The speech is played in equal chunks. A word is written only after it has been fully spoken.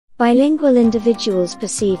Bilingual individuals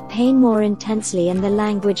perceive pain more intensely and the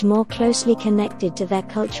language more closely connected to their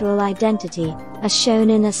cultural identity, as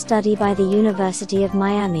shown in a study by the University of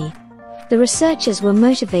Miami. The researchers were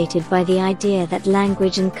motivated by the idea that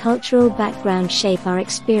language and cultural background shape our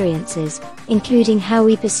experiences, including how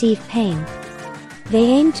we perceive pain. They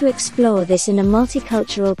aim to explore this in a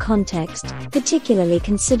multicultural context, particularly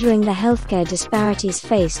considering the healthcare disparities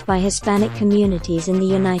faced by Hispanic communities in the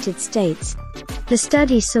United States. The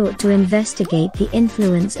study sought to investigate the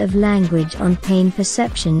influence of language on pain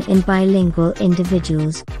perception in bilingual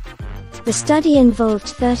individuals. The study involved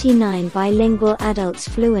 39 bilingual adults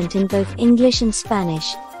fluent in both English and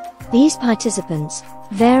Spanish. These participants,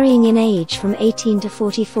 varying in age from 18 to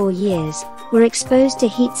 44 years, were exposed to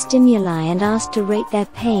heat stimuli and asked to rate their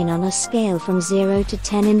pain on a scale from 0 to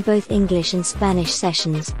 10 in both English and Spanish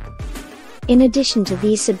sessions. In addition to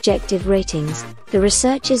these subjective ratings, the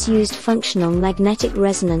researchers used functional magnetic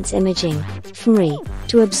resonance imaging, fMRI,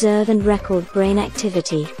 to observe and record brain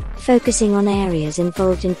activity, focusing on areas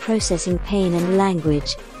involved in processing pain and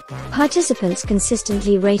language. Participants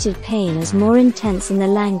consistently rated pain as more intense in the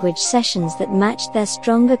language sessions that matched their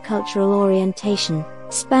stronger cultural orientation,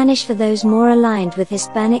 Spanish for those more aligned with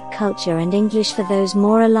Hispanic culture and English for those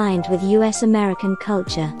more aligned with US American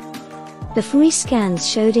culture. The fMRI scans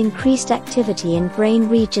showed increased activity in brain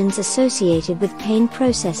regions associated with pain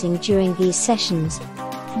processing during these sessions.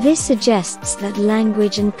 This suggests that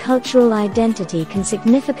language and cultural identity can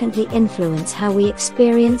significantly influence how we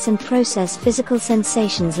experience and process physical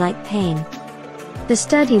sensations like pain. The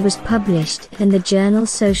study was published in the journal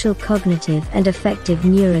Social Cognitive and Affective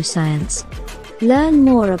Neuroscience. Learn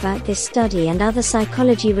more about this study and other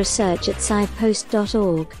psychology research at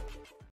scipost.org.